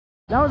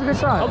That was a good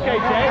shot. Okay,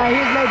 Jay. Hey,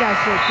 he's made that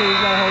shit too.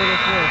 He's got a hold of this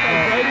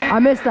switch. I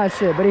missed that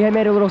shit, but he had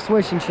made a little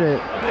switch and shit.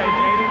 Okay,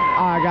 Jaden.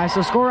 All right, guys.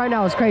 So score right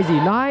now is crazy.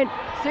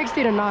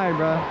 60 to 9,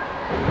 bro.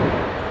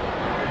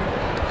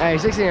 Hey,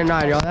 60 to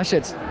 9, y'all. That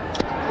shit's.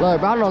 Look,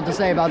 bro, I don't know what to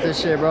say about this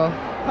shit, bro.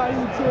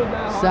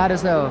 Sad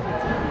as hell.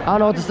 I don't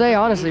know what to say,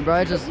 honestly, bro.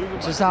 It's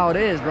just how it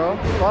is, bro.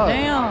 Fuck.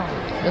 Damn.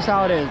 That's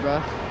how it is,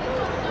 bro.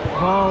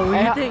 Bro,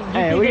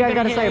 Hey, what you guys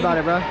got to say about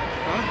it, bro?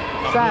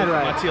 Sad,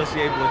 right? My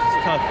TLCA boys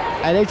is tough.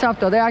 Hey, they tough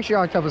though. They actually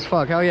are tough as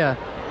fuck. Hell yeah.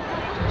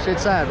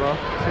 Shit's sad, bro.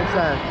 Shit's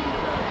sad.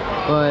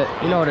 But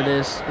you know what it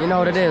is. You know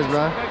what it is,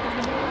 bro.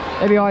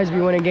 They be always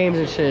be winning games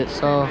and shit.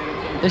 So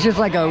it's just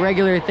like a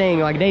regular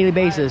thing, like daily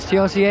basis.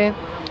 TLCA,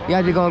 you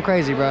guys be going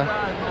crazy, bro.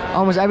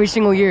 Almost every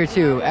single year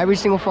too. Every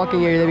single fucking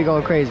year they be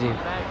going crazy.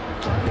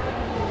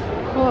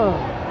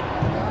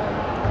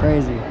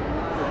 Crazy.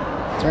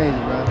 Crazy,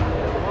 bro.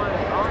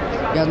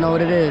 You guys know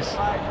what it is.